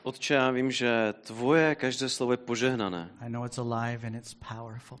Otče, já vím, že tvoje každé slovo je požehnané. I know it's alive and it's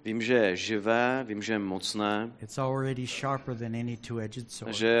powerful. Vím, že je živé, vím, že je mocné, It's already sharper than any two-edged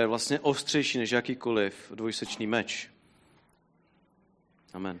sword. že je vlastně ostřejší než jakýkoliv dvojsečný meč.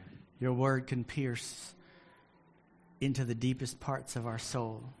 Amen. Your word can pierce into the deepest parts of our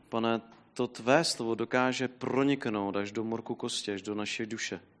soul. Pane, to tvé slovo dokáže proniknout až do morku kosti, až do naší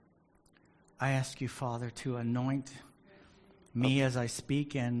duše. I ask you, Father, to anoint me as I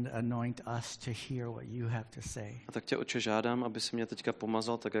speak and anoint us to hear what you have to say. A tak tě, Otče, žádám, aby si mě teďka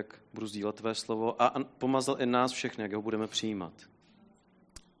pomazal, tak jak budu sdílet tvé slovo, a pomazal i nás všechny, jak ho budeme přijímat.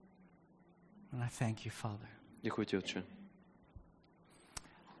 And I thank you, Father. Děkuji ti, Otče.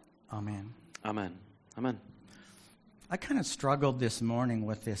 Amen. Amen. Amen. I kind of struggled this morning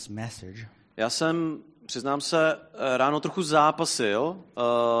with this message. Já jsem, přiznám se, ráno trochu zápasil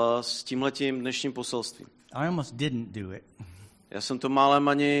s tímhletím dnešním poselstvím. I almost didn't do it. Já jsem to málem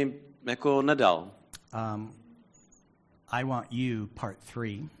ani jako nedal. I want you, part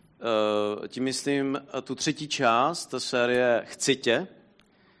 3. Tím myslím tu třetí část té série Chci tě.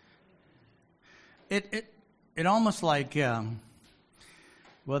 It almost like,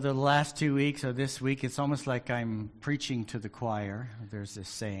 whether the last 2 weeks or this week, it's almost like I'm preaching to the choir. There's this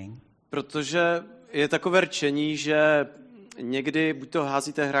saying. Protože je takové rčení, že někdy buď to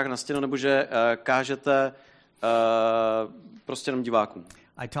házíte hrách na stěnu, nebo že kážete prostě jenom divákům.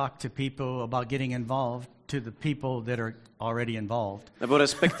 I talk to people about getting involved, to the people that are already involved. Nebo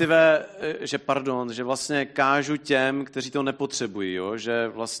respektive, že vlastně kážu těm, kteří to nepotřebují, jo? Že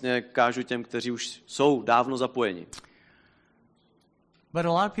vlastně kážu těm, kteří už jsou dávno zapojeni. But a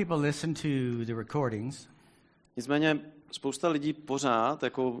lot of people listen to the recordings. Nicméně spousta lidí pořád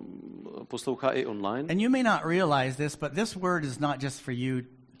jako poslouchá i online. And you may not realize this, but this word is not just for you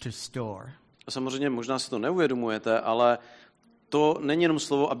to store. A samozřejmě možná si to neuvědomujete, ale to není jenom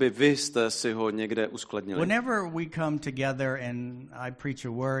slovo, aby vy jste si ho někde uskladnili. Whenever we come together and I preach a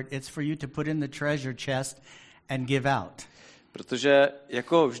word, it's for you to put in the treasure chest and give out. Protože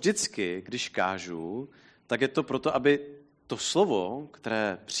jako vždycky, když kážu, tak je to proto, aby to slovo,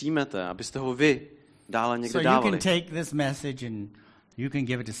 které přijmete, abyste ho vy dále někde dávali. So you can take this message and you can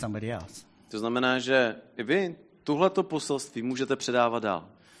give it to somebody else. To znamená, že i vy tuhleto poselství můžete předávat dál.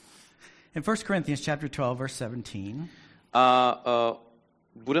 In 1 Corinthians chapter 12 verse 17. A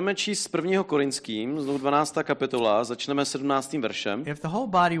budeme číst z 1. Korinským, znovu 12. kapitola, začneme 17. veršem. If the whole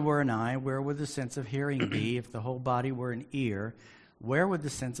body were an eye, where would the sense of hearing be? If the whole body were an ear, where would the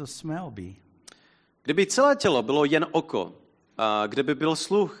sense of smell be? Kdyby celé tělo bylo jen oko, kdyby byl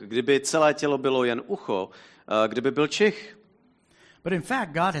sluch, kdyby celé tělo bylo jen ucho, kdyby byl čich. But in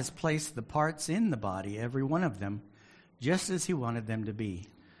fact, God has placed the parts in the body, every one of them, just as he wanted them to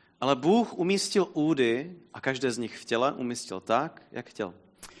be. Ale Bůh umístil údy a každé z nich v těle umístil tak, jak chtěl.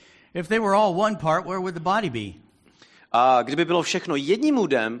 If they were all one part, where would the body be? A kdyby bylo všechno jedním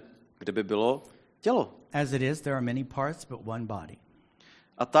údem, kde by bylo tělo? As it is, there are many parts, but one body.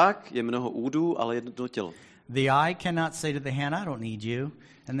 A tak je mnoho údů, ale jedno tělo. The eye cannot say to the hand, I don't need you,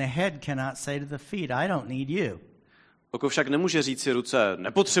 and the head cannot say to the feet, I don't need you. Oko však nemůže říci ruce,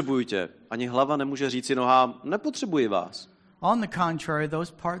 nepotřebuji tě, ani hlava nemůže říci nohám, nepotřebuji vás. On the contrary,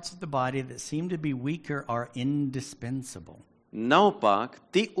 those parts of the body that seem to be weaker are indispensable. Naopak,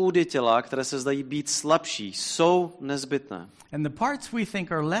 ty údy těla, které se zdají být slabší, jsou nezbytné. And the parts we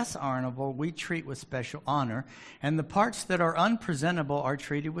think are less honorable, we treat with special honor, and the parts that are unpresentable are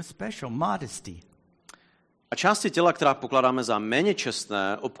treated with special modesty. A části těla, která pokládáme za méně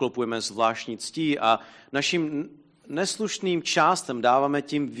čestné, obklopujeme zvláštní ctí a našim neslušným částem dáváme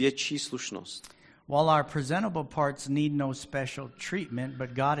tím větší slušnost. While our presentable parts need no special treatment, but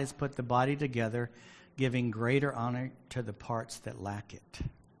God has put the body together, giving greater honor to the parts that lack it.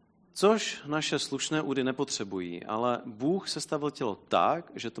 Což naše slušné údy nepotřebují, ale Bůh sestavil tělo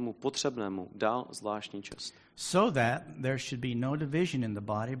tak, že tomu potřebnému dal zvláštní čest. So that there should be no division in the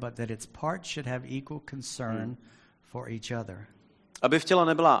body, but that its parts should have equal concern for each other. Aby v těle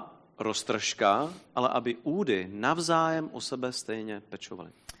nebyla roztržka, ale aby údy navzájem o sebe stejně pečovaly.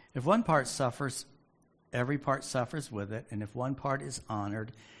 If one part suffers, every part suffers with it, and if one part is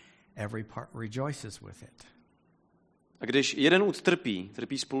honored, every part rejoices with it. A když jeden úd trpí,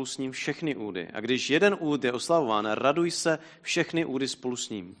 trpí spolu s ním všechny údy. A když jeden úd je oslavován, raduj se všechny údy spolu s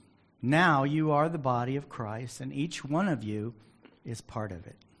ním. Now you are the body of Christ, and each one of you is part of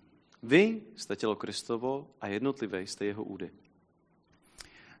it. Vy jste tělo Kristovo a jednotlivé jste jeho údy.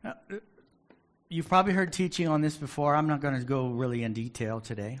 You've probably heard teaching on this before. I'm not going to go really in detail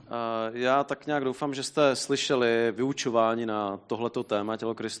today. Já tak nějak doufám, že jste slyšeli vyučování na tohleto téma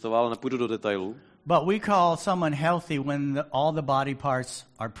tělo Kristova, ale nepůjdu do detailů. But we call someone healthy when all the body parts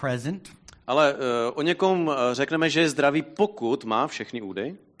are present Ale o někom řekneme, že je zdravý, pokud má všechny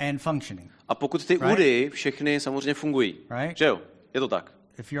údy and functioning. a pokud ty údy všechny samozřejmě fungují. Right? Že jo? Je to tak.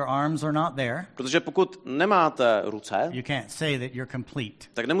 If your arms are not there, Protože pokud nemáte ruce, you can't say that you're complete.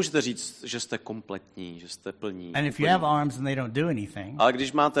 tak nemůžete říct, že jste kompletní, že jste plní. And if you have arms and they don't do anything, Ale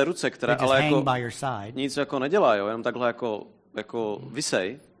když máte ruce, které they just ale hang jako by your side, nic jako nedělají, jenom takhle jako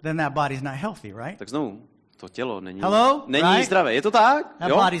visej, then that body's not healthy, right? tak znovu, to tělo není Right? zdravé. Je to tak? That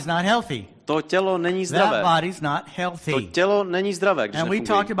Jo? body's not healthy. To tělo není zdravé. That body's not To healthy. tělo není zdravé, když And we nefungují.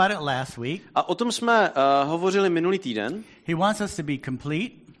 talked about it last week. A o tom jsme hovořili minulý týden. He wants us to be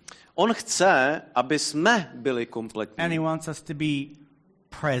complete, On chce, aby jsme byli and he kompletní. wants us to be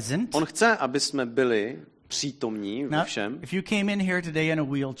present. On chce, aby jsme byli přítomní ve Now, všem. if you came in here today in a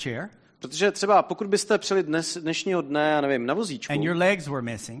wheelchair Protože třeba pokud byste přijeli dnešního dne, já nevím, na vozíčku and your legs were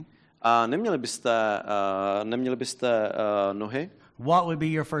missing, a neměli byste nohy, what would be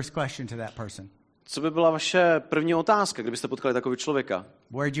your first question to that person? co by byla vaše první otázka, kdybyste potkali takového člověka?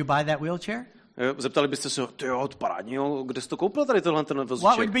 Where'd you buy that wheelchair? Zeptali byste se, tyjo, od parádního, kde jsi to koupil tady tohle ten What would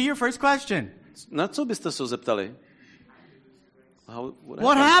vozíček? be your first question? Na co byste se ho zeptali?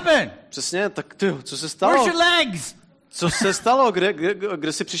 What happened? Přesně, tak tyjo, co se Where's stalo? your legs? Co se stalo?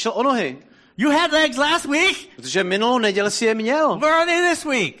 Kde jsi přišel o nohy? You had legs last week? Protože minulou neděli si je měl. Where are they this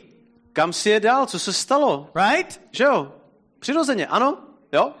week? Kam si je dal? Co se stalo? Right? Že jo? Přirozeně, ano?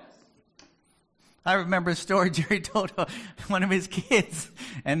 Jo? I remember a story Jerry told one of his kids,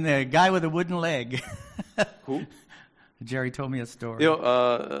 and the guy with a wooden leg. Who? Jerry told me a story. Jo,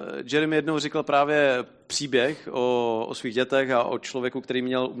 Jeremy jednou říkal právě příběh o svých dětech a o člověku, který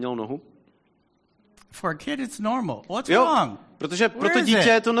měl nohu. For a kid, it's normal. What's Jo, wrong? protože pro to is dítě it?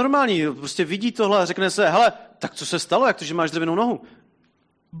 je to normální. Prostě vidí tohle a řekne se, hele, tak co se stalo, jak to, že máš dřevěnou nohu?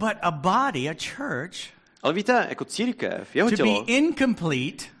 But a body, a church, Ale víte, jako církev, jeho to be tělo,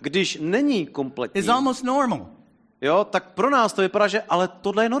 incomplete když není kompletní, is almost normal. jo, tak pro nás to vypadá, že ale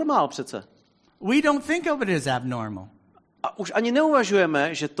tohle je normál přece. We don't think of it as abnormal. A už ani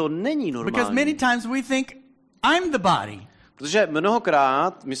neuvažujeme, že to není Because normální. many times we think, I'm the body. Protože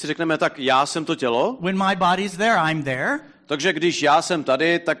mnohokrát my si řekneme, tak já jsem to tělo, When my body's there, I'm there. takže když já jsem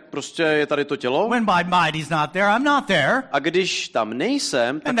tady, tak prostě je tady to tělo. When my body's not there, I'm not there. A když tam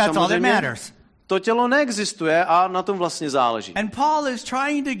nejsem, tak And that's all that samozřejmě matters. to tělo neexistuje a na tom vlastně záleží. And Paul is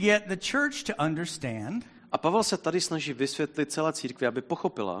trying to get the church to understand, A Pavel se tady snaží vysvětlit celé církvi, aby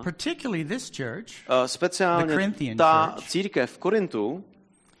pochopila, particularly this church, the speciálně Corinthian ta church. církev v Korintu,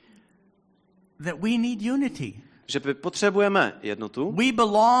 that we need unity. že my potřebujeme jednotu, We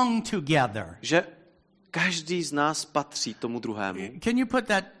belong together. že každý z nás patří tomu druhému. Can you put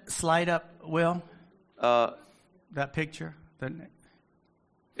that slide up, Will? Uh, That picture?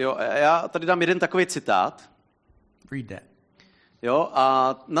 jo, já tady dám jeden takový citát. Read that. Jo,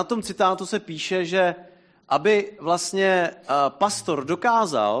 a na tom citátu se píše, že aby vlastně pastor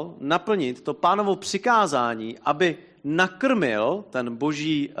dokázal naplnit to Pánovo přikázání, aby nakrmil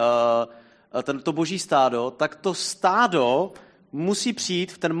to boží stádo, tak to stádo musí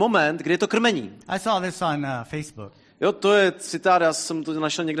přijít v ten moment, kdy je to krmení. I saw this on Facebook. Jo, to je citát, já jsem to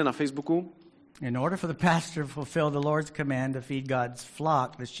našel někde na Facebooku. In order for the pastor to fulfill the Lord's command to feed God's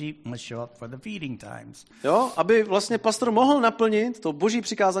flock, the sheep must show up for the feeding times. Jo, aby vlastně pastor mohl naplnit to boží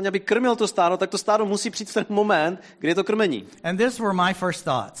přikázání, aby krmil to stádo, tak to stádo musí přijít v ten moment, kdy je to krmení. And these were my first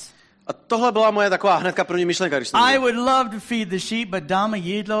thoughts. A tohle byla moje taková hnedka první myšlenka, když jsem I would love to feed the sheep, but Dama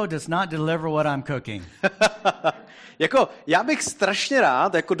Yidlo does not deliver what I'm cooking. Jako, já bych strašně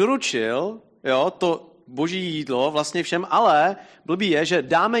rád jako doručil, jo, to boží jídlo vlastně všem, ale blbý je, že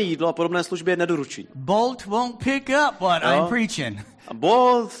dáme jídlo a podobné služby nedoručí. Bolt won't pick up what I'm preaching. A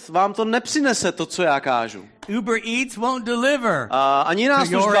Bolt vám to nepřinese to, co já kážu. Uber Eats won't deliver. A ani jiná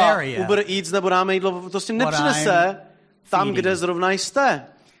to your služba, area. Uber Eats nebo dáme jídlo, to prostě nepřinese tam, feeding. kde zrovna jste.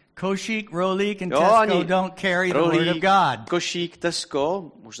 Košík, Rolík and Jo, Tesco ani don't carry the word of God. Košík,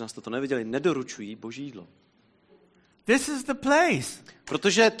 Tesco, možná jste to neviděli, nedoručují boží jídlo. This is the place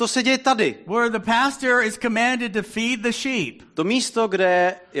Protože to se děje tady. where the pastor is commanded to feed the sheep. To místo,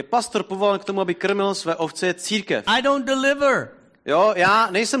 kde je pastor povolán k tomu, aby krmil své ovce, je církev. I don't deliver. Jo,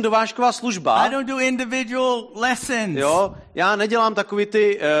 já nejsem dovážková služba. I don't do individual lessons. Jo, já nedělám takový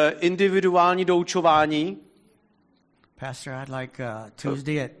ty individuální doučování. Pastor, I'd like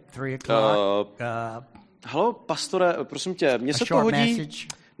Tuesday at 3 o'clock. Halo, pastore, prosím tě, mně se to short hodí. message.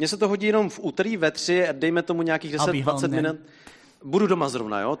 Mně se to hodí jenom v úterý ve 3, dejme tomu nějakých I'll be 10-20 home minut. Budu doma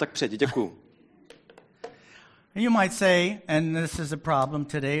zrovna, jo, tak přijď, děkuju. And you might say, and this is a problem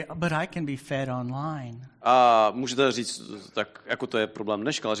today, but I can be fed online. A můžete říct, tak jako to je problém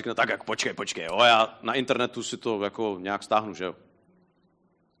dneška, ale říkáte, tak jako počkej, jo, já na internetu si to jako nějak stáhnu, že jo?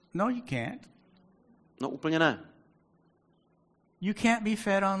 No, you can't. No úplně ne. You can't be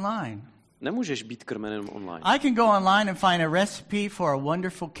fed online. Nemůžeš být krmen jenom online. I can go online and find a recipe for a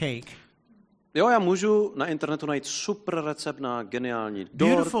wonderful cake. Jo, já můžu na internetu najít super recept na geniální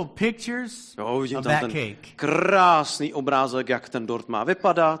dort. Beautiful pictures Vidím of tam that ten cake. krásný obrázek, jak ten dort má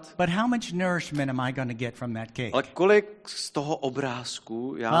vypadat. But how much nourishment am I going to get from that cake? Ale kolik z toho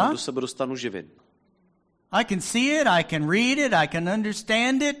obrázku já do sebe dostanu živin? I can see it, I can read it, I can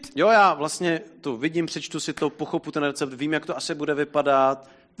understand it. Jo, já vlastně to vidím, přečtu si to, pochopu ten recept, vím, jak to asi bude vypadat.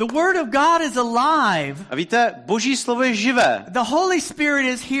 The Word of God is alive. A víte, Boží slovo je živé. The Holy Spirit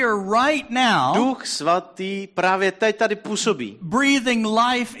is here right now. Duch svatý právě teď tady působí. Breathing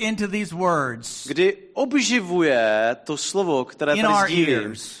life into these words. Kdy obživuje to slovo, které In tady our sdílím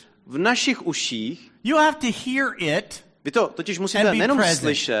ears. v našich uších. You have to hear it. Vy to totiž And musíte be nejenom present.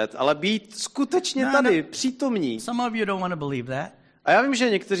 slyšet, ale být skutečně No, tady, přítomní. Some of you don't want to believe that. A já vím, že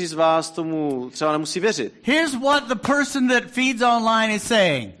někteří z vás tomu třeba nemusí věřit. Here's what the person that feeds online is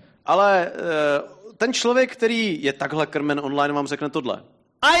saying. Ale ten člověk, který je takhle krmen online, vám řekne tohle.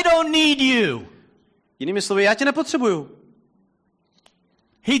 I don't need you. Jinými slovy, já tě nepotřebuju.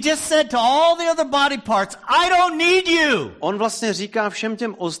 He just said to all the other body parts, I don't need you. On vlastně říká všem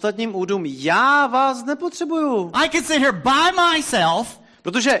těm ostatním údům, já vás nepotřebuju. I can sit here by myself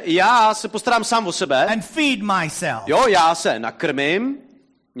Protože já se postarám sám o sebe. and feed myself. Jo, já se nakrmím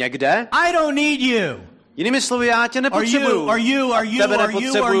někde. I don't need you. Jinými slovy, já tě nepotřebuju. Are you, A tebe are you,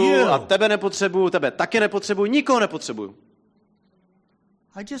 nepotřebuju, a tebe nepotřebuju, tebe taky nepotřebuju, nikoho nepotřebuju.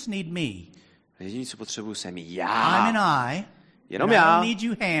 I just need me. Jediný, co potřebuju, jsem I'm já. an I. Jenom and I já. don't need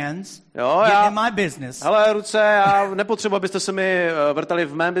you hands. Jo, Get já. in my business. Hele, ruce, já nepotřebuji, abyste se mi vrtali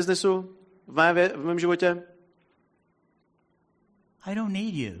v mém biznesu, v mém životě. I don't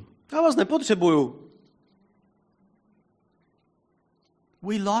need you. Já vás nepotřebuju.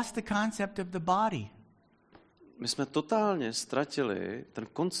 We lost the concept of the body. My jsme totálně ztratili ten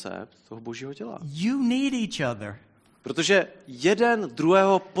koncept toho božího těla. You need each other. Protože jeden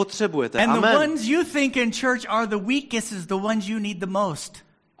druhého potřebujete. And the Amen. ones you think in church are the weakest is the ones you need the most.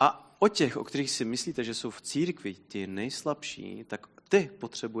 A o těch, o kterých si myslíte, že jsou v církvi ti nejslabší, tak ty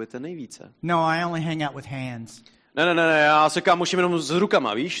potřebujete nejvíce. No, I only hang out with hands. Ne, já se kámoším jenom s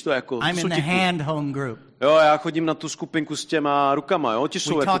rukama, víš, to je jako I'm in the hand home group. Jo, já chodím na tu skupinku s těma rukama, jo, ti jsou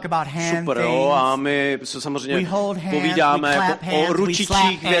We jako talk about hand super, things. jo, a my se samozřejmě We hold hands, povídáme we jako clap hands, o we ručičích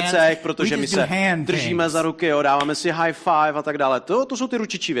slap věcech, hands, protože we my just do se hand držíme things. za ruky, jo, dáváme si high five a tak dále. To jsou ty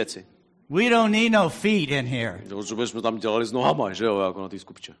ručičí věci. We don't need no feet in here. Jo, co bychom tam dělali s nohama, že jo, jako na té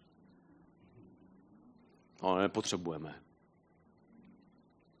skupče. No, nepotřebujeme.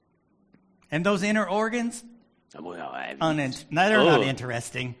 And those inner organs, Nebo já they're not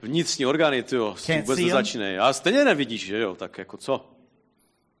interesting. Vnitřní orgány, ty jo, Can't vůbec see 'em. nezačínej. A stejně nevidíš, že jo, tak jako co?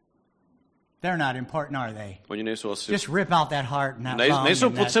 They're not important, are they? Oni nejsou asi... Just rip out that heart and that lung Nejsou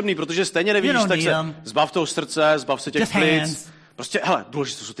and that. potřebný, protože stejně You nevidíš, don't tak need se 'em. zbav toho srdce, zbav se těch Just plic. hands. Prostě, hele,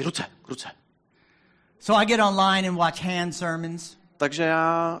 důležité jsou ty ruce. So I get online and watch hand sermons. Takže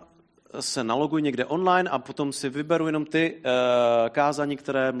já se naloguji někde online a potom si vyberu jenom ty kázání,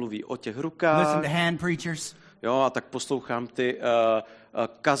 které mluví o těch rukách. Listen to hand preachers. Jo, a tak poslouchám ty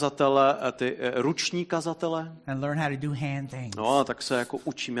kazatele, ty ruční kazatele. And learn how to do hand things. No, a tak se jako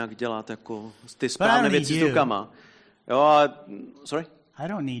učím, jak dělat jako ty I správné don't věci need s you. rukama. Jo, a, sorry? I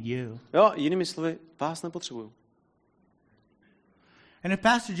don't need you. Jo, jinými slovy, vás nepotřebuju. And if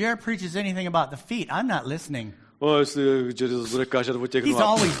Pastor Jared preaches anything about the feet, I'm not listening. Jestli Jerry zase bude kážet o těch He's nohách.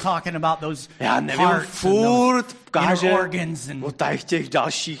 always talking about those Já nevím, hearts furt and those káže inner organs and o těch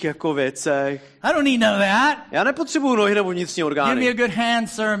dalších jako věcech. I don't need none of that. Já nepotřebuju nohy nebo vnitřní Give me a orgány. good hand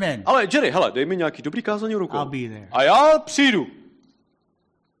sermon. Ale Jerry, hele, dej mi nějaký dobrý kázání rukou. I'll be there. A já přijdu.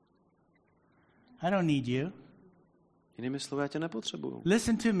 I don't need you. Jinými slovy, já tě nepotřebuju.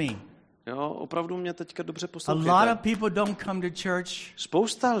 Listen to me. Jo, opravdu mě teďka dobře A lot poslouchejte. of people don't come to church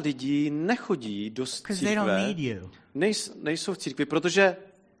Spousta lidí nechodí do because they don't církve, need you. nejsou v církvi, protože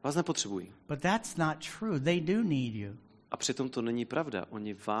vás nepotřebují. But that's not true. They do need you. A přitom to není pravda.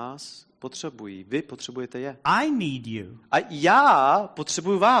 Oni vás potřebují. Vy potřebujete je. I need you. A já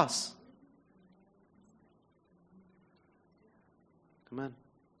potřebuju vás. Amen.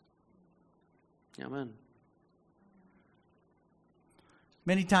 Amen.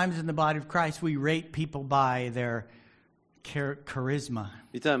 Many times in the body of Christ, we rate people by their charisma.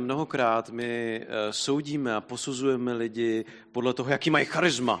 Víte, mnohokrát my soudíme a posuzujeme lidi podle toho, jaký mají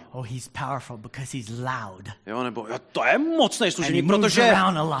charisma. Oh, he's powerful because he's loud. Jo, nebo to je mocný služebník, And he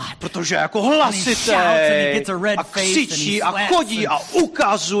moves protože jako hlasitý a křičí a chodí a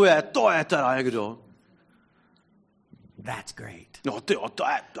ukazuje, to je teda někdo. That's great. No, to je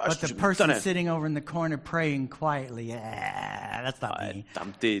But the person sitting over in the corner praying quietly, that's not me.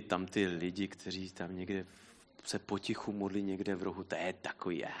 Tam ty lidi, kteří tam někde se potichu modlí někde v rohu, to je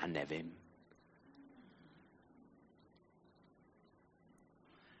takový, já nevím.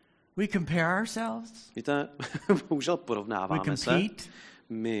 We compare ourselves. Víte, bohužel porovnáváme se.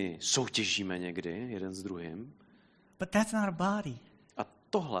 My soutěžíme někdy jeden s druhým. But that's not a body. A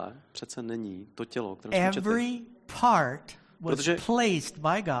tohle přece není to tělo, které jsme četli. Every part was placed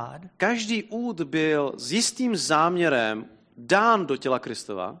by God. Každý úd byl s jistým záměrem dán do těla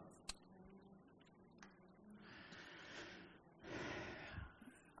Kristova.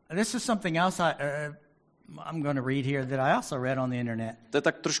 This is something else I'm going to read here that I also read on the internet. To je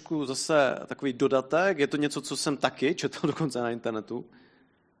tak trošku zase takový dodatek, je to něco, co jsem taky četl dokonce na internetu.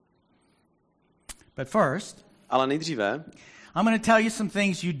 But first, ale nejdříve, I'm going to tell you some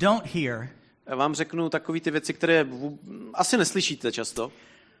things you don't hear. Já vám řeknu takové ty věci, které asi neslyšíte často.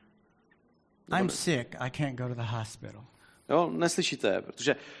 I'm sick, I can't go to the hospital. Jo, neslyšíte,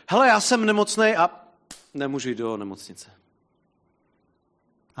 protože hele, já jsem nemocnej a nemůžu jít do nemocnice.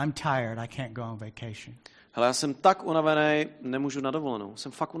 I'm tired, I can't go on vacation. Hele, já jsem tak unavený, nemůžu na dovolenou.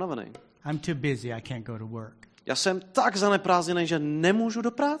 Jsem fakt unavený. I'm too busy, I can't go to work. Já jsem tak zaneprázdněný, že nemůžu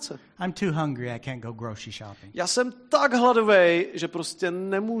do práce. I'm too hungry, I can't go grocery shopping. Já jsem tak hladový, že prostě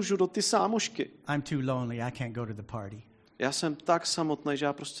nemůžu do ty sámošky. I'm too lonely, I can't go to the party. Já jsem tak samotný, že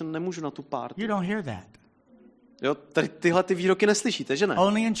já prostě nemůžu na tu party. You don't hear that. Jo, tady tyhle ty výroky neslyšíte, že ne?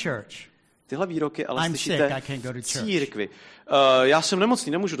 Only in church. Tyhle výroky ale I'm slyšíte sick, I can't go to v church. církvi. Já jsem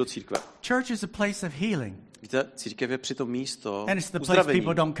nemocný, nemůžu do církve. Church is a place of healing. Víte, církev je přitom místo And it's the place uzdravení.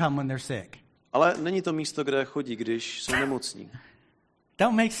 people don't come when they're sick. Ale není to místo, kde chodí, když jsou nemocní.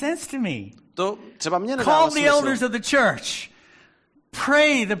 Don't make sense to me. To třeba mě nedává Call the smysl. elders of the church.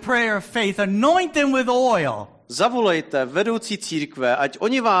 Pray the prayer of faith. Anoint them with oil. Zavolejte vedoucí církve, ať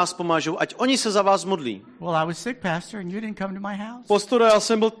oni vás pomážou, ať oni se za vás modlí. Well, I was sick, pastor, and you didn't come to my house. Pastore, já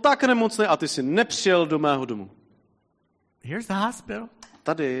jsem byl tak nemocný a ty jsi nepřijel do mého domu. Here's the hospital.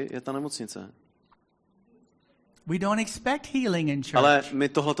 Tady je ta nemocnice. We don't expect healing in church. Ale my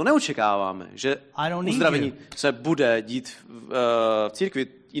tohleto neočekáváme, že uzdravení se bude dít v církvi.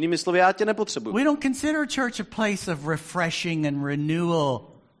 Jinými slovy, já tě nepotřebuji. We don't consider church a place of refreshing and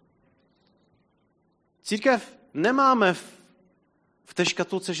renewal. Církev nemáme v té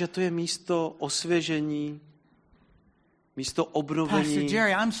škatulce, že to je místo osvěžení, místo obnovení. Pastor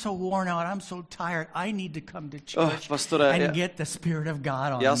Jerry, I'm so worn out, I'm so tired. I need to come to church pastore, and get the Spirit of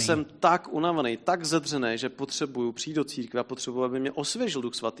God on já me. jsem tak unavený, tak zedřený, že potřebuju přijít do církve a potřebuji, aby mě osvěžil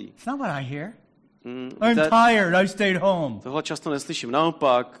Duch Svatý. It's not what I hear. I'm tired, I stayed home. Tohle často neslyším.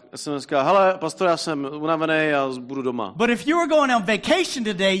 Naopak, já jsem říkal, hele, pastor, já jsem unavený, já budu doma. But if you were going on vacation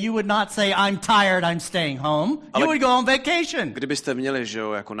today, you would not say, I'm tired, I'm staying home. You would go on vacation. Kdybyste měli, že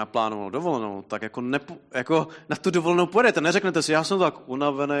jo, jako naplánovanou dovolenou, tak jako na tu dovolenou pojedete. Neřeknete si, já jsem tak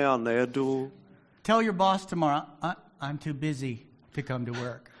unavený, já nejedu. Tell your boss tomorrow, I'm too busy to come to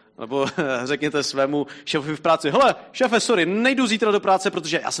work. Nebo řekněte svému šéfovi v práci, hele, šéfe, sorry, nejdu zítra do práce,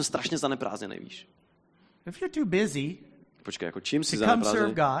 protože já jsem strašně zaneprázdněný, víš. If you're too busy, počkej, jako čím jsi to come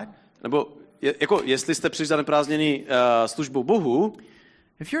zaneprázdněný? serve God. Nebo jako jestli jste příliš zaneprázdněný službou Bohu,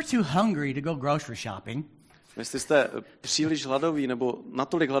 if you're too hungry to go grocery shopping, jestli jste příliš hladoví nebo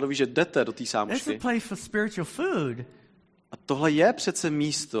natolik hladoví, že jdete do té it's a sámošky. place for spiritual food. A tohle je přece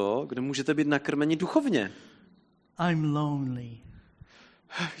místo, kde můžete být nakrmeni duchovně. I'm lonely.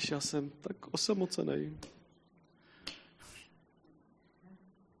 Víš, já jsem tak osamocený.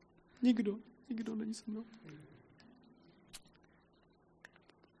 Nikdo není se mnou.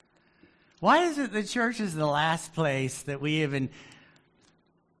 Why is it the church is the last place that we even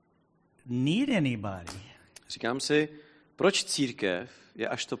need anybody? Říkám si, proč církev je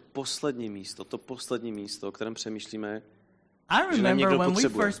až to poslední místo, o kterém přemýšlíme, I že nám remember někdo when we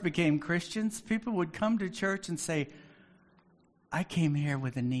potřebuje. first became Christians, people would come to church and say, I came here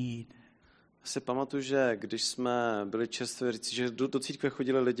with a need. Já si pamatuju, že když jsme byli čerstvě, že do církve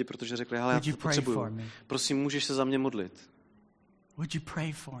chodili lidi, protože řekli, hele, já to potřebuju. Prosím, můžeš se za mě modlit. Would you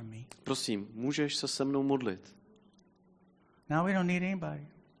pray for me? Prosím, můžeš se se mnou modlit. Now we don't need anybody.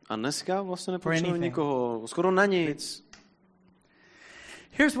 A dneska vlastně nepotřebujeme nikoho, skoro na nic.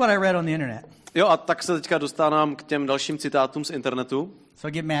 Here's what I read on the internet. Jo, a tak se teďka dostávám k těm dalším citátům z internetu. So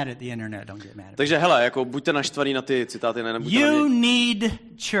get mad at the internet, don't get mad at me. Takže hele, jako buďte naštvaný na ty citáty, ne buďte You na mě. need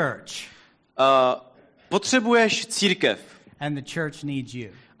church. Potřebuješ církev. And the church needs you.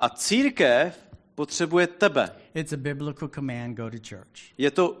 A církev potřebuje tebe. It's a biblical command, go to church.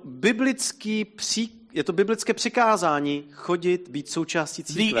 Je to biblické přikázání chodit, být součástí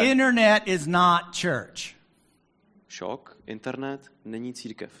církve. The internet is not church. Šok, internet není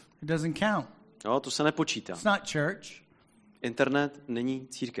církev. It doesn't count. Jo, to se nepočítá. It's not church. Internet není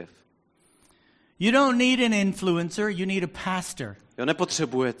církev. You don't need an influencer, you need a pastor. Jo,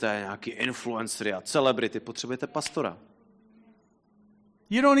 nepotřebujete nějaký influencery a celebrity, potřebujete pastora.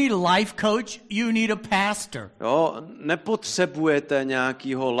 You don't need a life coach, you need a pastor. Jo, nepotřebujete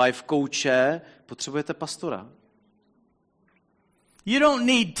nějakýho life coache, potřebujete pastora. You don't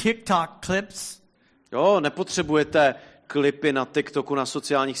need TikTok clips. Jo, nepotřebujete klipy na TikToku, na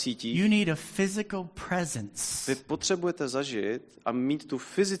sociálních sítích. You need a physical presence. Vy potřebujete zažít a mít tu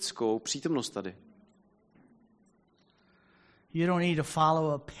fyzickou přítomnost tady. You don't need to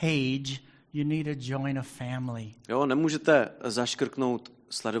follow a page, you need to join a family. Jo, nemůžete zaškrknout,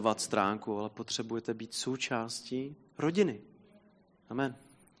 sledovat stránku, ale potřebujete být součástí rodiny. Amen.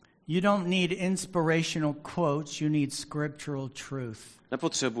 You don't need inspirational quotes, you need scriptural truth.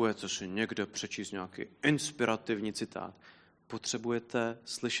 Nepotřebujete si někde přečíst nějaký inspirativní citát. Potřebujete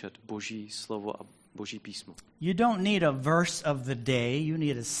slyšet Boží slovo a Boží písmo. You don't need a verse of the day, you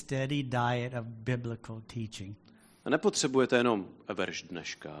need a steady diet of biblical teaching. A nepotřebujete jenom verš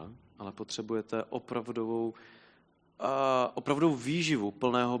dneška, ale potřebujete opravdovou výživu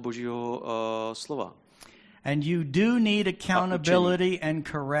plného Božího slova. And you do need accountability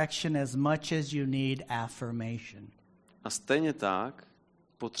and correction as much as you need affirmation. A stejně tak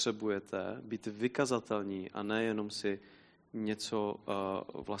potřebujete být vykazatelní a nejenom si něco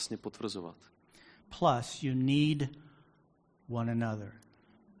vlastně potvrzovat. Plus, you need one another.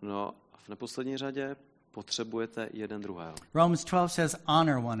 No a v neposlední řadě potřebujete jeden druhého. Romans 12 says,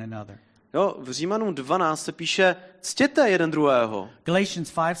 honor one another. Jo, v Římanům 12 se píše, ctěte jeden druhého.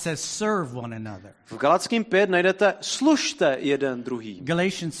 Galatians 5 says, serve one another. V Galackým 5 najdete, služte jeden druhý.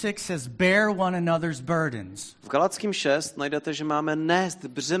 Galatians 6 says, bear one another's burdens. V Galackým 6 najdete, že máme nést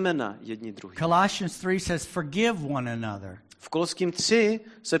břemena jedni druhý. Colossians 3 says, forgive one another. V Koloským 3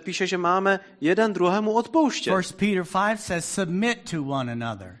 se píše, že máme jeden druhému odpouštět. 1 Peter 5 says, submit to one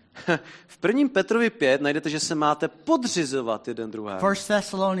another. V 1. Petrovi 5 najdete, že se máte podřizovat jeden druhému. 1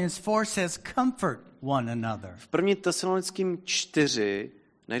 Thessalonians 4 says, comfort one another. V 1. Tesalonickým 4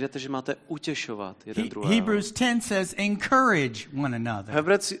 najdete, že máte utěšovat jeden druhého. Hebrews 10 says, encourage one another.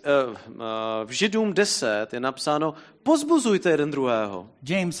 V Židům 10 je napsáno, pozbuzujte jeden druhého.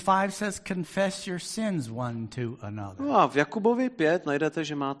 James 5 says, confess your sins one to another. No a v Jakubovi 5 najdete,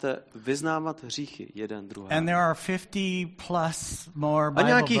 že máte vyznávat hříchy jeden druhého. And there are 50 plus more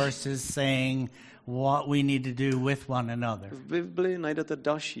Bible verses saying what we need to do with one another. V Bibli najdete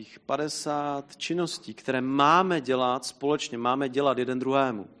dalších 50 činností, které máme dělat společně, máme dělat jeden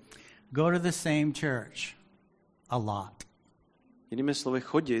druhému. Go to the same church a lot. Jinými slovy,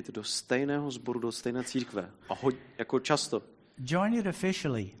 chodit do stejného sboru, do stejné církve. A jako často. Join it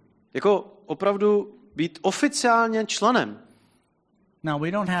officially. Jako opravdu být oficiálně členem. Now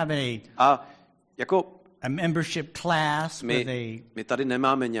we don't have a jako a membership class with my tady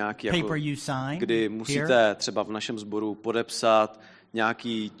nemáme nějaký paper you sign, kdy musíte třeba v našem sboru podepsat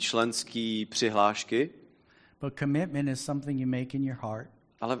nějaký členský přihlášky. But commitment is something you make in your heart.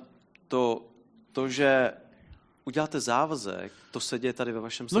 Ale to, že uděláte závazek, to se děje tady ve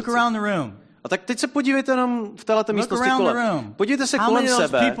vašem srdci. Look around the room. A tak teď se podívejte jenom v této místnosti kolem. Podívejte se kolem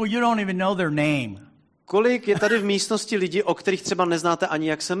sebe. Kolik je tady v místnosti lidí, o kterých třeba neznáte ani,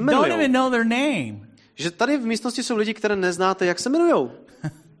 jak se jmenují. Že tady v místnosti jsou lidi, které neznáte, jak se jmenují.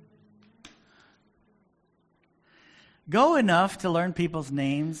 Go enough to learn people's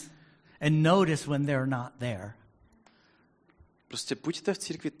names and notice when they're not there. Prostě buďte v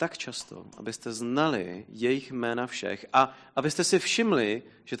církvi tak často, abyste znali jejich jména všech a abyste si všimli,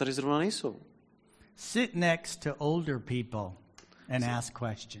 že tady zrovna nejsou. Sit next to older people and ask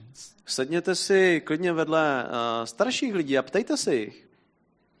questions. Sedněte si klidně vedle starších lidí a ptejte se jich.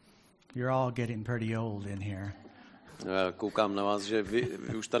 You're all getting pretty old in here. Koukám na vás, že vy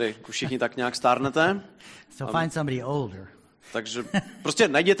už tady všichni tak nějak stárnete. So find somebody older. Takže prostě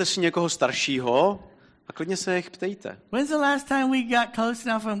najděte si někoho staršího a klidně se jich ptejte. When's the last time we got close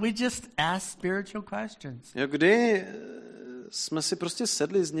enough and we just asked spiritual questions? Kdy jsme si prostě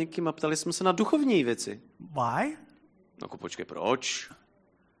sedli s někým a ptali jsme se na duchovní věci. Why? No počkej, proč?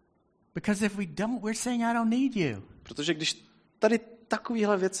 Because if we don't, we're saying I don't need you. Protože když tady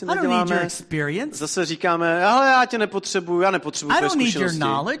takovýhle věci I don't need your neděláme. experience. Zase říkáme, ale já tě nepotřebuju, já nepotřebuji I tvé don't need your zkušenosti.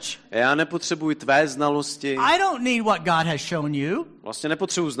 knowledge. Já nepotřebuji tvé znalosti. I don't need what God has shown you Vlastně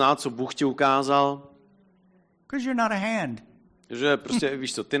nepotřebuji znát, co Bůh ti ukázal. because you're not a hand. Že prostě,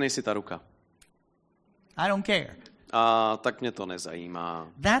 víš co, ty nejsi ta ruka. I don't care. A tak mě to nezajímá.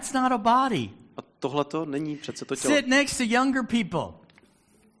 That's not a body. A tohle to není přece to tělo. Sit next to younger people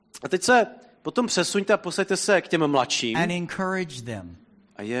A teď se potom přesuňte a posaďte se k těm mladším and encourage them.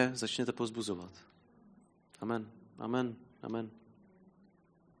 a je začněte povzbuzovat. Amen, amen, amen.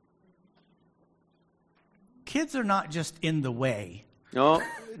 Kids are not just in the way. No,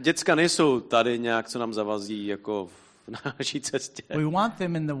 děcka nejsou tady nějak, co nám zavazí jako v naší cestě. We want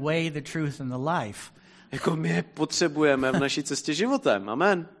them in the way, the truth, and the life. Jako my je potřebujeme v naší cestě životem.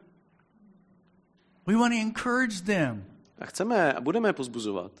 Amen. We want to encourage them. A chceme a budeme je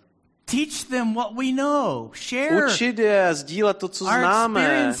povzbuzovat. Teach them what we know. Share Učit je, sdílet to, co our známe.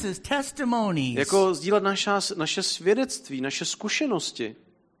 experiences, testimonies. Jako sdílet naše svědectví, naše zkušenosti.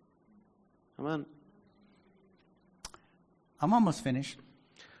 Amen. I'm almost finished.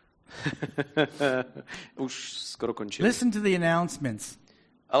 Už skoro končím. Listen to the announcements.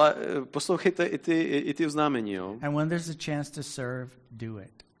 Ale poslouchejte i ty oznámení, jo? And when there's a chance to serve, do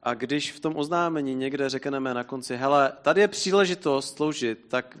it. A když v tom oznámení někde řekneme na konci, hele, tady je příležitost sloužit,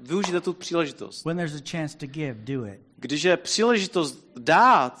 tak využijte tu příležitost. When there's a chance to give, do it. Když je příležitost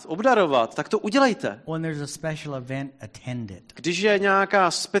dát, obdarovat, tak to udělejte. When there's a special event, attend it. Když je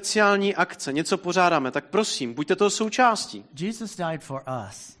nějaká speciální akce, něco pořádáme, tak prosím, buďte toho součástí. Jesus died for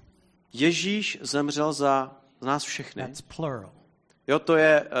us. Ježíš zemřel za nás všechny. That's plural. Jo, to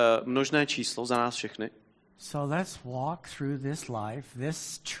je množné číslo za nás všechny. So let's walk through this life,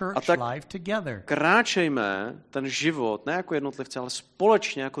 this church A tak life together. kráčejme ten život, ne jako jednotlivce, ale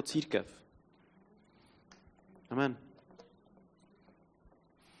společně jako církev. Amen.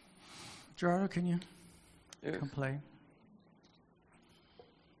 Gerardo, can you come play?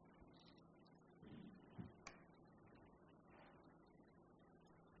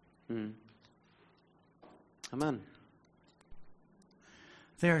 Amen.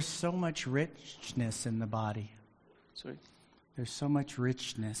 There's so much richness in the body. Sorry. There's so much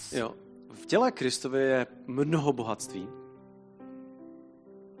richness. Jo, v těle Kristově je mnoho bohatství.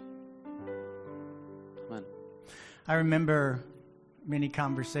 Amen. I remember many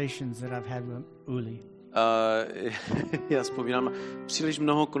conversations that I've had with Uli. Já vzpomínám příliš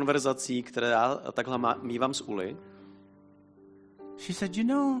mnoho konverzací, které já takhle mívám s Uli. She said, you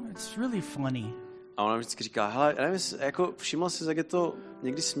know, it's really funny. A ona vždycky říká, hele, já nevím, jako všimla jsi, jak je to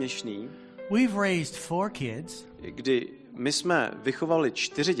někdy směšný, We've raised 4 kids. kdy my jsme vychovali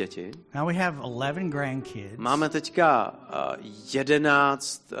 4 děti, Now we have 11 grandkids. máme teďka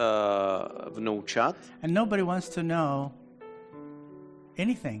 11 vnoučat And nobody wants to know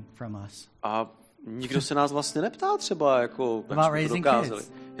anything from us. a nikdo se nás vlastně neptá třeba, jako, jak jsme to dokázali.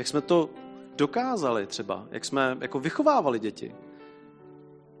 Jak jsme to dokázali třeba, jak jsme jako vychovávali děti.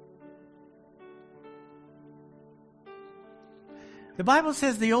 The Bible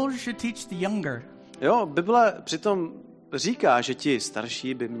says the older should teach the younger. Jo, Bible přitom říká, že ti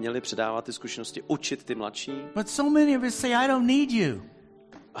starší by měli předávat ty zkušenosti, učit ty mladší. But so many of us say, I don't need you.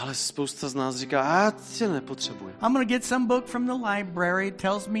 Ale spousta z nás říká, já tě nepotřebuji. I'm going to get some book from the library. It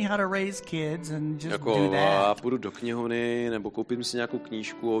tells me how to raise kids and just Jako do já that. půjdu do knihovny, nebo koupím si nějakou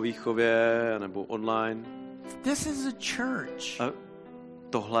knížku o výchově, nebo online. This is a church. A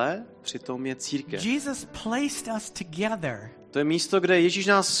tohle přitom je církev. Jesus placed us together. To je místo, kde Ježíš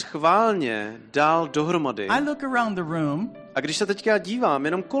nás schválně dal dohromady. I look around the room, A když se teďka dívám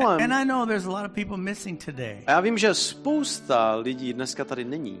jenom kolem, and I know there's a lot of people missing today. a já vím, že spousta lidí dneska tady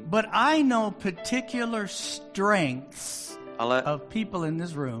není, But I know particular strengths ale of people in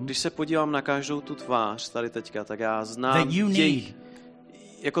this room když se podívám na každou tu tvář tady teďka, tak já znám that you jejich, need.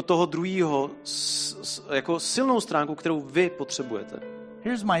 jako toho druhýho, jako silnou stránku, kterou vy potřebujete.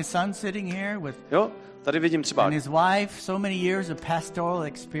 Here's my son sitting here with Jo? Tady vidím třeba and his wife, so many years of pastoral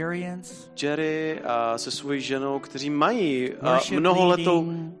experience. Jerry a se svojí ženou, kteří mají Worship mnoholetou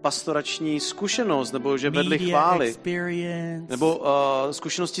leading, pastorační zkušenost, nebo že vedli media chvály, experience, nebo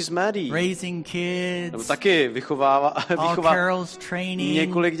zkušenosti z médií, raising nebo kids, taky vychová all Carol's training.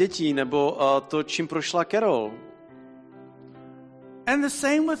 několik dětí, nebo to, čím prošla Carol. And the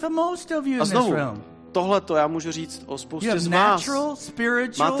same with the most of you in A this znovu, room. tohleto já můžu říct o You spoustě have z vás. natural,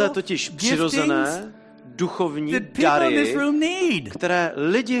 spiritual Máte totiž giftings přirozené, duchovní that people in this dary, room need. které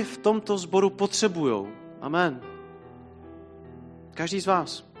lidi v tomto sboru potřebujou. Amen. Každý z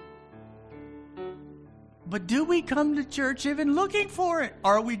vás. But do we come to church even looking for it?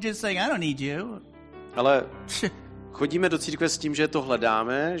 Or are we just saying, I don't need you? Ale chodíme do církve s tím, že to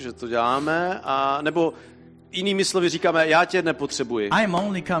hledáme, že to děláme, a nebo jinými slovy říkáme, já tě nepotřebuji. I am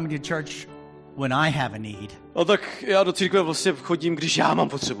only coming to church when I have a need. No tak já do církve vlastně chodím, když já mám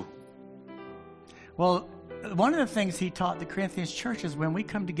potřebu. Well, one of the things he taught the Corinthians church is when we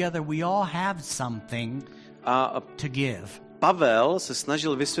come together, we all have something to give. Pavel se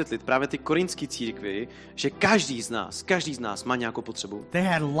snažil vysvětlit právě ty korintské církvi, že každý z nás má nějakou potřebu. They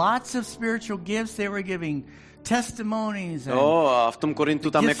had lots of spiritual gifts. They were giving testimonies. A v tom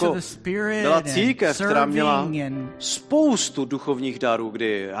Korintu tam jako byla církev, která měla spoustu duchovních darů,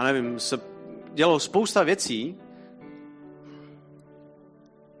 kdy, já nevím, se dělalo spousta věcí.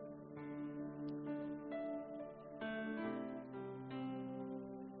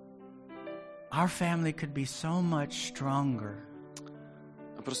 Our family could be so much stronger.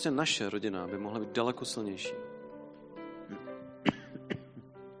 A prostě naše rodina by mohla být daleko silnější.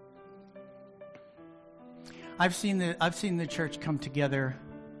 I've seen the church come together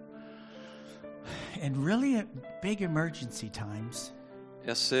in really big emergency times.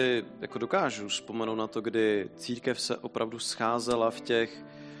 Já si jako dokážu vzpomenout na to, kdy církev se opravdu scházela v těch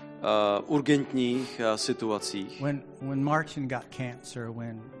urgentních situacích. When Martin got cancer,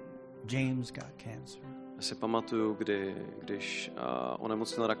 when James got cancer. Já si pamatuju, když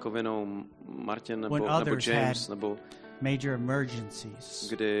onemocněl rakovinou Martin nebo James, nebo major emergencies.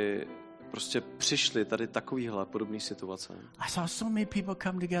 Kdy prostě přišly tady takovýhle podobné situace. I saw so many people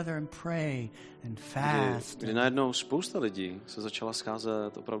come together and pray and fast. Kdy najednou spousta lidí se začala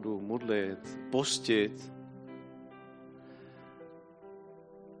scházet, opravdu modlit, postit.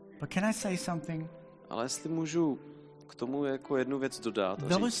 But can I say something? Ale jestli můžu k tomu jako jednu věc dodat.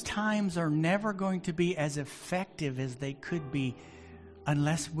 Those times are never going to be as effective as they could be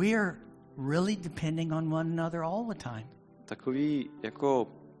unless we're really depending on one another all the time. Takový jako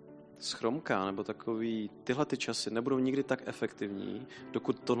schromka nebo takový tyhle ty časy nebudou nikdy tak efektivní,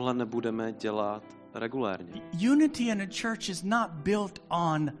 dokud tohle nebudeme dělat regulárně. Unity in a church is not built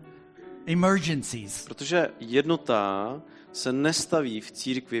on emergencies. Protože jednota se nestaví v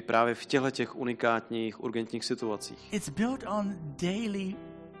církvi právě v těch unikátních, urgentních situacích. It's built on daily,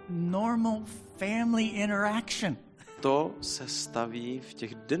 normal family interaction. To se staví v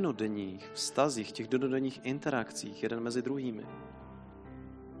těch dennodenních vztazích, těch dennodenních interakcích jeden mezi druhými.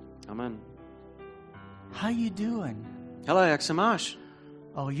 Amen. How you doing? Hele, jak se máš?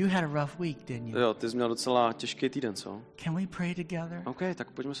 Oh, you had a rough week, didn't you? Jo, ty jsi měl docela těžký týden, co? Can we pray together? OK,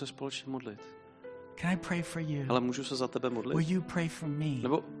 tak pojďme se společně modlit. Can I pray for you? Ale můžu se za tebe modlit? Will you pray for me?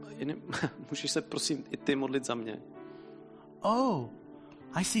 Nebo můžeš se prosím i ty modlit za mě? Oh,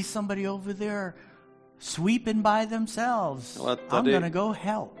 I see somebody over there sweeping by themselves. I'm gonna go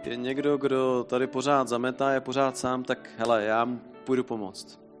help. Je někdo, kdo tady pořád zametá, je pořád sám, tak hele, já mu půjdu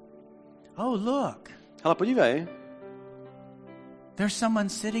pomoct. Oh, look. Hele, podívej. There's someone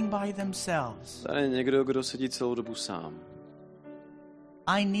sitting by themselves. Tady je někdo, kdo sedí celou dobu sám.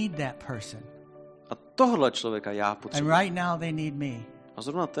 I need that person. A tohle člověka já potřebuji. And right now they need me. A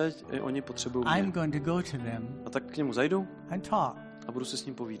zrovna teď i oni potřebují mě. I'm going to go to them. A tak k němu zajdu and talk. A budu se s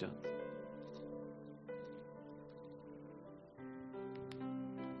ním povídat.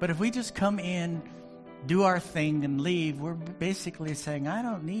 But if we just come in, do our thing and leave, we're basically saying, I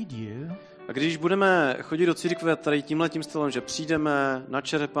don't need you. A když budeme chodit do církve tady tímhletím stylem, že přijdeme,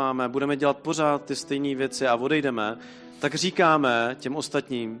 načerpáme, budeme dělat pořád ty stejné věci a odejdeme, tak říkáme těm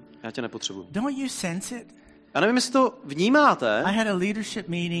ostatním, já tě nepotřebuji. Don't you sense it? Já nevím, jestli to vnímáte. I had a leadership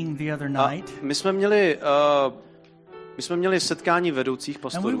meeting the other night. My jsme měli setkání vedoucích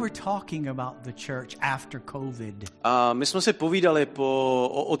pastorů. And we were talking about the church after COVID. A my jsme si povídali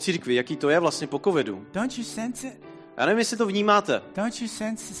o církvi, jaký to je vlastně po covidu. Don't you sense it? Já nevím, jestli to vnímáte. Don't you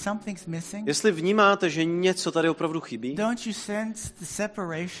sense something's missing? Jestli vnímáte, že něco tady opravdu chybí? Don't you sense the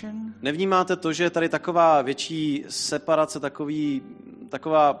separation? Nevnímáte to, že je tady taková větší separace,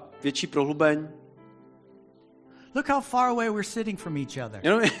 taková větší prohlubeň? Look how far away we're sitting from each other.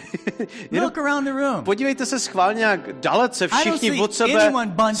 Look around the room. Podívejte se schválně, jak dalece všichni od sebe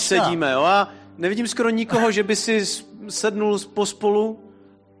sedíme. Jo? A nevidím skoro nikoho, že by si sednul pospolu.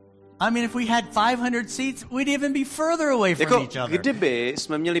 I mean, if we had 500 seats, we'd even be further away from each other. Kdyby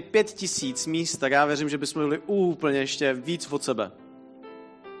jsme měli 5000 míst, tak já věřím, že bychom byli úplně ještě víc od sebe.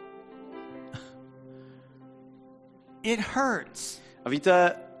 It hurts. A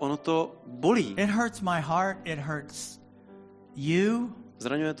víte, ono to bolí. It hurts my heart, it hurts you.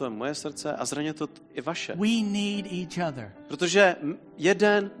 Zraňuje to moje srdce a zraňuje to i vaše. We need each other. Protože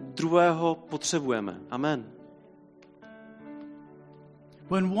jeden druhého potřebujeme. Amen.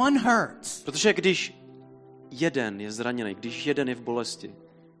 When one hurts, protože když jeden je zraněný, když jeden je v bolesti,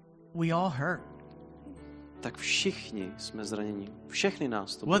 we all hurt. tak všichni jsme zraněni. Všechny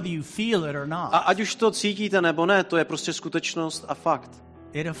nás to Whether bolí. you feel it or not. A ať už to cítíte nebo ne, to je prostě skutečnost a fakt.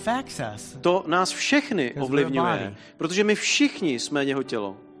 It affects us. To nás všechny Because we're a ovlivňuje, body. protože my všichni jsme jeho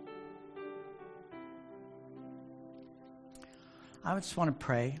tělo. I just want to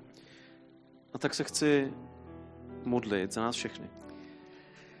pray. A tak se chci modlit za nás všechny.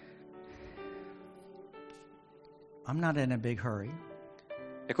 I'm not in a big hurry.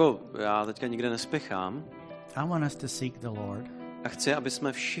 Jako já teďka nikde nespěchám I want us to seek the Lord. a chci, aby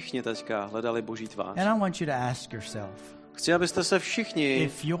jsme všichni teďka hledali Boží tvář. And I want you to ask yourself, Chci, abyste se všichni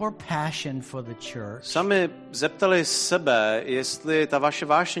if your passion for the church, sami zeptali sebe, jestli ta vaše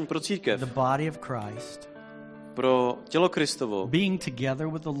vášeň pro the církev, body of Christ, pro tělo Kristovo, being together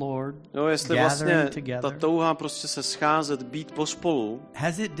with the Lord, jo, jestli vlastně gathering ta together, touha prostě se scházet, být pospolu,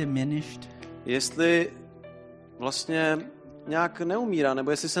 has it diminished? jestli vlastně nějak neumírá,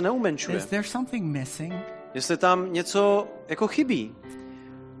 nebo jestli se neumenšuje. Is there something missing? Jestli tam něco jako chybí.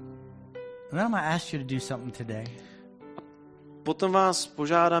 Then I'm going to ask you to do something today Potom vás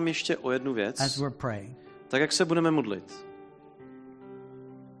požádám ještě o jednu as věc, we're praying. tak jak se budeme modlit.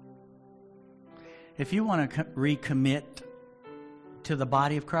 If you want to recommit to the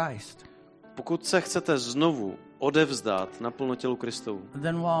body of Christ, Pokud se chcete znovu odevzdat naplno tělu Kristovu,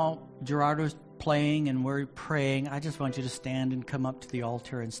 then while Gerardo's playing and we're praying, I just want you to stand and come up to the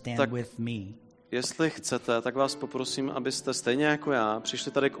altar and stand Tak- with me. jestli chcete, tak vás poprosím, abyste stejně jako já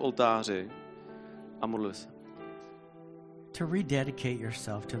přišli tady k oltáři a modlili se. To rededicate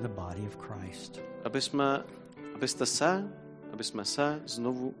yourself to the body of Christ. Aby jsme se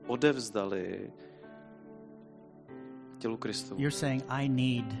znovu odevzdali tělu Kristovu. You're saying, I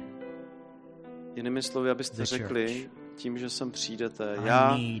need, Jinými slovy, abyste the řekli, tím, že sem přijdete, I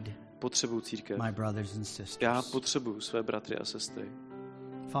já need potřebuju církev. my brothers and Já sisters. potřebuju své bratry a sestry.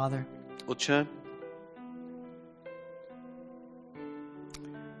 Father, Otče,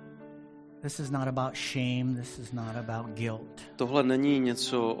 this is not about shame. This is not about guilt. tohle není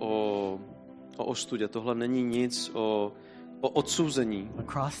něco o ostudě, tohle není nic o odsouzení,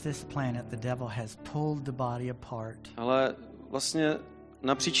 Across this planet, the devil has pulled the body apart. ale vlastně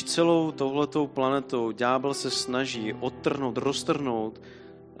napříč celou touhletou planetou ďábel se snaží odtrhnout, roztrhnout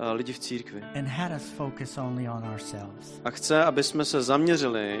lidi v církvi. And had us focus only on ourselves. A chce, aby jsme se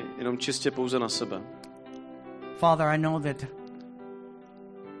zaměřili jenom čistě pouze na sebe. Father, I know that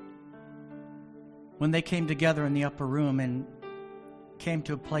when they came together in the upper room and came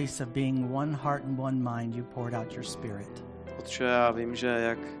to a place of being one heart and one mind, you poured out your spirit. Otče, já vím, že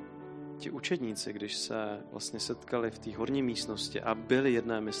jak ti učedníci, když se vlastně setkali v té horní místnosti a byli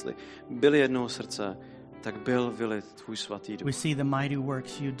jedné mysli, byli jednoho srdce, tak byl vylit tvůj svatý duch. We see the mighty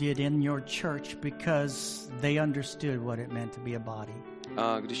works you did in your church because they understood what it meant to be a body.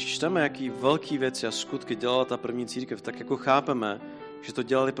 A když čteme, jaký velký věci a skutky dělala ta první církev, tak jako chápeme, že to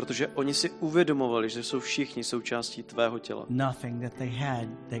dělali, protože oni si uvědomovali, že jsou všichni součástí tvého těla. Nothing that they had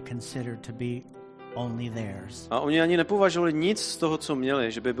they considered to be only theirs. A oni ani nepovažovali nic z toho, co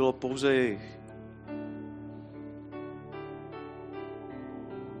měli, že by bylo pouze jejich.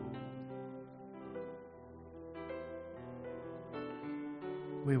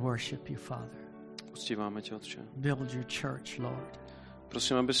 We worship you, Father. Uctíváme tě, Otče. Build your church, Lord.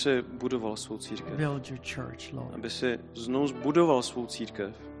 Prosím, aby si budoval svou církev. Build your church, Lord. Aby si znovu zbudoval svou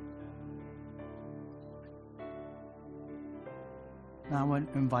církev. Now I want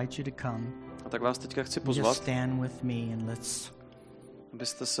to invite you to come. A tak vás teďka chci Just pozvat, stand with me and let's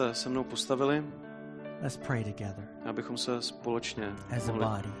abyste se mnou postavili, pray together abychom se společně as a mohli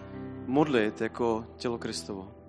body. modlit jako tělo Kristovo.